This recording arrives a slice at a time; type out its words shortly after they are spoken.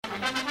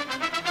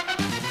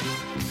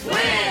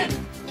Win!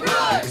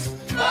 Brooks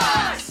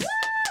Box!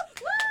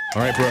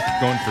 All right, Brooke,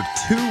 going for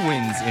 2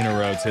 wins in a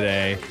row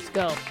today. Let's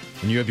go.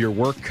 And you have your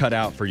work cut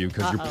out for you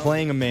because you're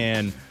playing a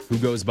man who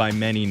goes by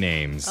many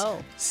names.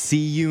 Oh.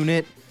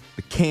 C-Unit,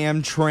 the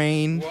Cam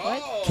Train,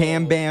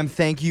 Cam Bam,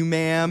 thank you,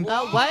 ma'am.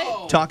 Oh,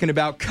 what? Talking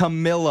about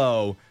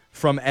Camilo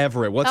from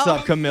Everett. What's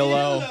up,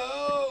 Camilo?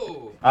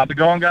 How's it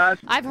going, guys?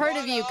 I've heard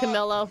of you,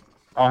 Camilo.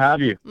 I'll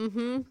have you.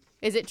 Mm-hmm.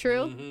 Is it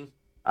true?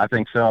 I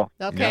think so.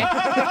 Okay.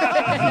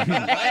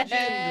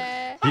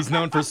 He's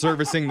known for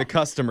servicing the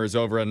customers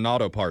over at an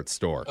auto parts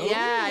store.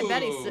 Yeah, I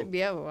bet he's.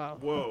 Yeah, well.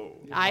 Whoa.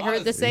 I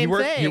heard the same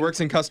thing. He works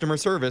in customer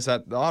service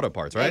at the auto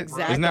parts, right?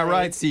 Exactly. Isn't that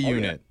right,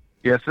 C-Unit?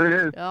 Yes, it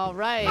is. All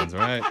right. That's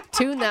right.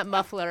 Tune that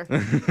muffler. Yeah,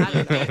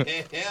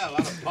 a lot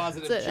of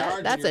positive charge in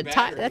your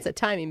battery. That's a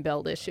timing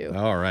belt issue.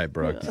 All right,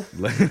 Brooke.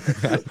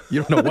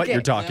 You don't know what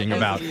you're talking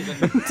about.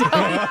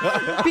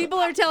 People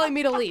are telling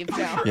me to leave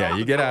now. Yeah,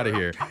 you get out of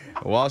here.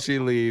 While she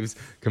leaves,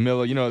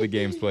 Camilo, you know how the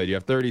game's played. You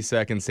have 30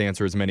 seconds to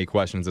answer as many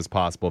questions as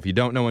possible. If you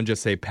don't know one,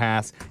 just say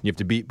pass. You have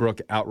to beat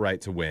Brooke outright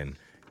to win.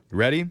 You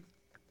ready?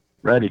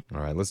 Ready.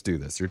 All right, let's do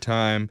this. Your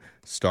time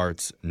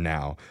starts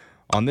now.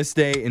 On this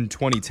day in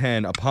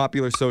 2010, a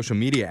popular social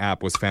media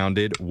app was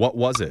founded. What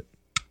was it?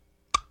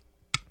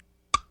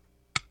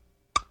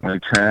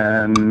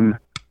 2010,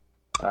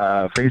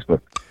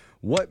 Facebook.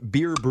 What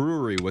beer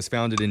brewery was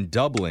founded in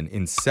Dublin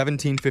in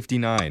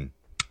 1759?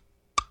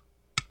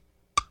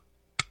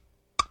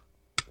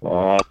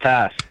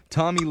 Pass.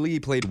 Tommy Lee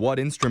played what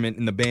instrument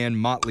in the band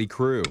Motley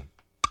Crue?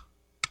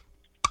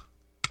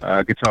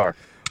 Guitar.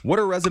 What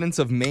are residents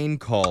of Maine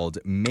called?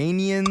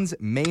 Manians,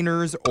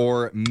 Mainers,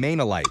 or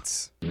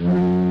Mainolites?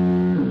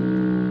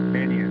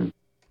 Manian.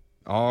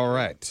 All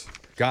right.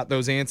 Got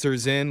those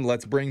answers in.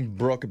 Let's bring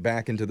Brooke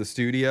back into the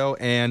studio.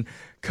 And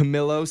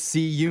Camilo,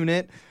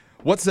 C-Unit,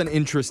 what's an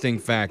interesting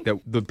fact that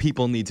the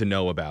people need to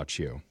know about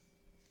you?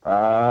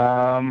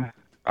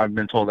 I've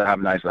been told I have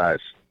nice eyes.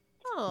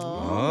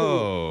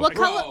 Oh. What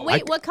color?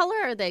 Wait, what color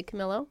are they,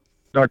 Camilo?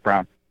 Dark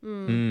brown.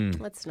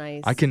 That's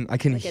nice. I can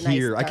Like a nice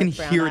hear dark brown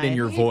hear it in eye.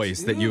 your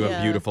voice that you have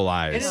Yeah. beautiful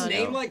And eyes. a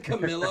name like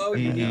Camilo,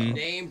 unique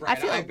name, Brad.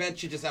 I feel- I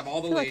bet you just have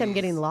all the I feel like I'm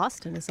ladies. getting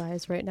lost in his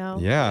eyes right now.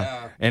 Yeah.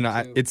 Yeah, And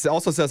me too. it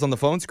also says on the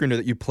phone screener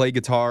that you play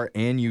guitar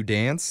and you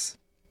dance.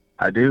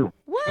 I do.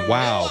 What?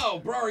 Wow. Hello,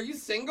 bro. Are you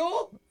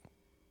single?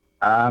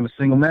 I'm a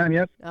single man,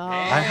 yes. Oh.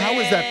 How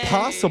is that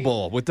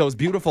possible with those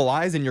beautiful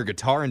eyes and your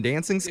guitar and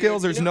dancing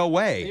skills? There's no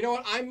way. You know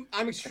what?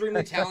 I'm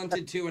extremely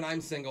talented too, and I'm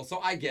single, so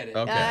I get it.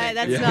 Okay.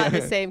 That's Yeah. not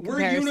the same We're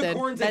comparison.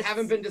 unicorns that That's-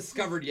 haven't been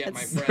discovered yet,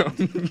 my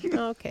friend.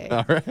 Okay.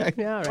 All right. All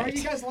Why are right.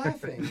 you guys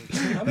laughing?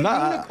 I'm a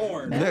Nah,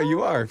 unicorn. No,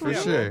 you are, for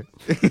sure.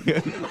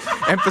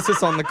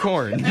 Emphasis on the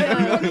corn.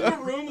 Everyone in the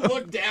room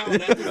look down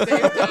at the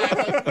same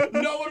time. Like,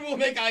 no one will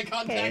make eye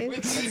contact Okay.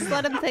 with Just me.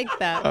 let him think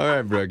that. All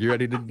right, Brooke, you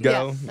ready to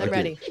go? Yeah, I'm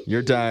ready.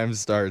 Your time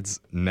starts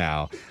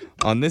now.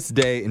 On this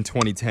day in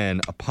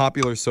 2010, a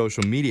popular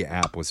social media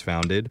app was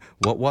founded.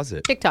 What was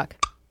it? TikTok.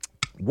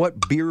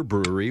 What beer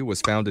brewery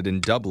was founded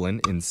in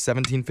Dublin in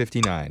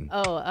 1759?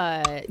 Oh,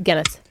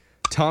 Guinness.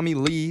 Tommy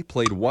Lee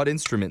played what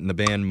instrument in the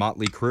band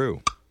Motley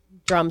Crue?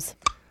 Drums.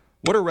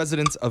 What are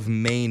residents of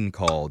Maine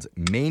called?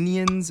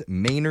 Manians,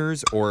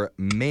 Mainers, or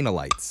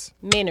Mainolites?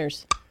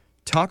 Mainers.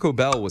 Taco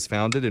Bell was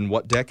founded in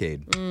what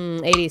decade?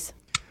 80s.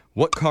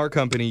 What car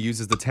company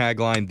uses the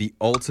tagline, the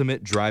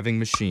ultimate driving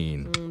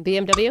machine?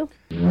 BMW.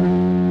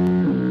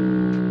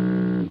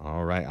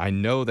 All right. I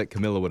know that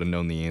Camilla would have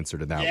known the answer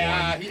to that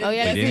Yeah, one. he Oh,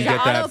 yeah, We this didn't is get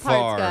the that auto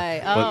far. parts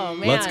guy. but Oh,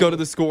 man. let's go to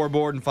the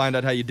scoreboard and find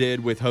out how you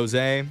did with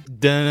Jose.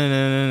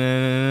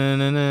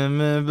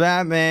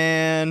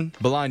 Batman.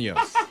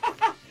 Bolaños.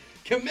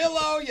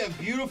 Camilo, you have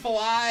beautiful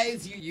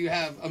eyes. You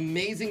have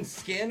amazing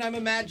skin, I'm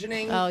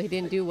imagining. Oh, he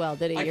didn't do well,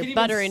 did he? I You're can even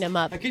buttering him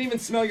up. I can even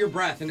smell your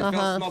breath, and it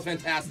smells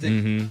fantastic.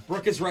 Mm-hmm.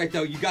 Brooke is right,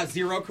 though. You got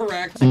 0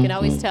 correct. I can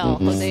always tell.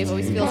 Jose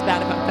always feels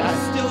bad about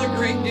that. Still a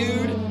great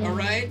dude, all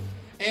right?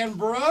 And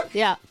Brooke,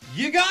 Yeah.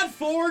 you got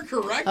 4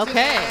 correct Okay.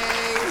 today.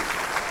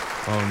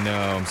 Oh,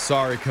 no. I'm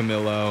sorry,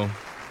 Camilo.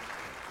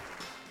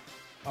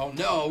 Oh,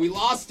 no, we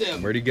lost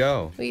him. Where'd he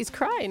go? He's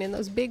crying in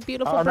those big,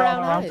 beautiful Oh, no,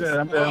 brown I'm eyes. good.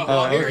 I'm good.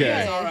 Oh, here he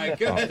okay. is. All right,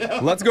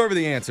 good. Let's go over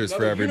the answers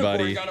for Another unicorn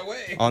everybody. got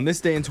away. On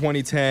this day in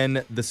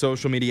 2010, the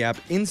social media app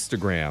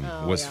Instagram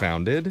Oh, was yeah.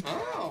 founded.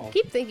 Oh. I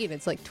keep thinking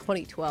it's like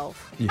 2012.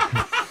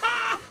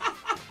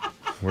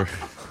 We're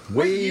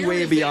What way, year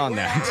way is beyond it?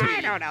 Where that. are we?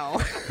 I don't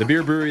know. The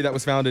beer brewery that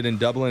was founded in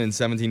Dublin in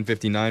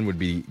 1759 would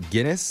be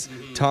Guinness.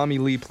 Tommy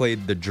Lee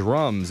played the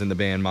drums in the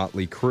band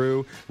Motley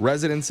Crue.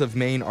 Residents of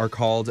Maine are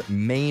called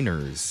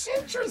Mainers.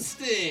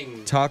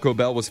 Interesting. Taco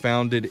Bell was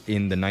founded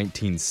in the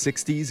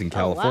 1960s in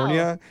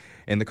California.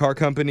 And the car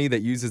company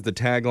that uses the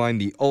tagline,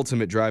 the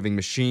ultimate driving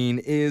machine,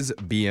 is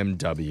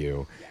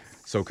BMW.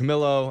 So,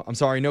 Camilo, I'm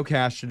sorry, no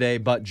cash today,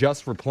 but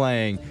just for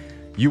playing,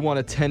 you won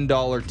a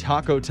 $10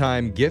 Taco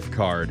Time gift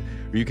card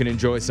where you can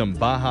enjoy some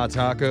Baja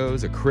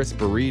tacos, a crisp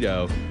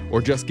burrito,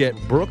 or just get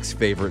Brooke's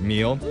favorite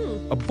meal,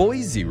 a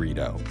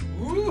Boise-rito.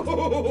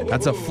 Ooh.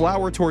 That's a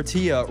flour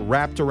tortilla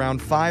wrapped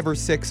around 5 or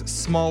 6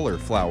 smaller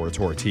flour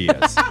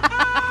tortillas.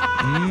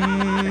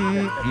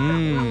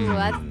 Mm-mm.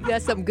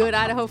 That's some good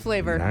Idaho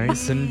flavor.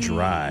 Nice and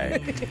dry.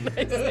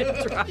 Nice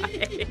and dry.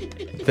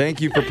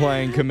 Thank you for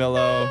playing,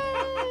 Camilo.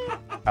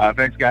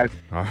 Thanks, guys.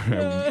 All right.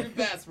 You're the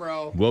best,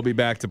 bro. We'll be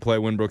back to play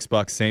Winbrooks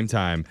Bucks same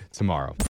time tomorrow.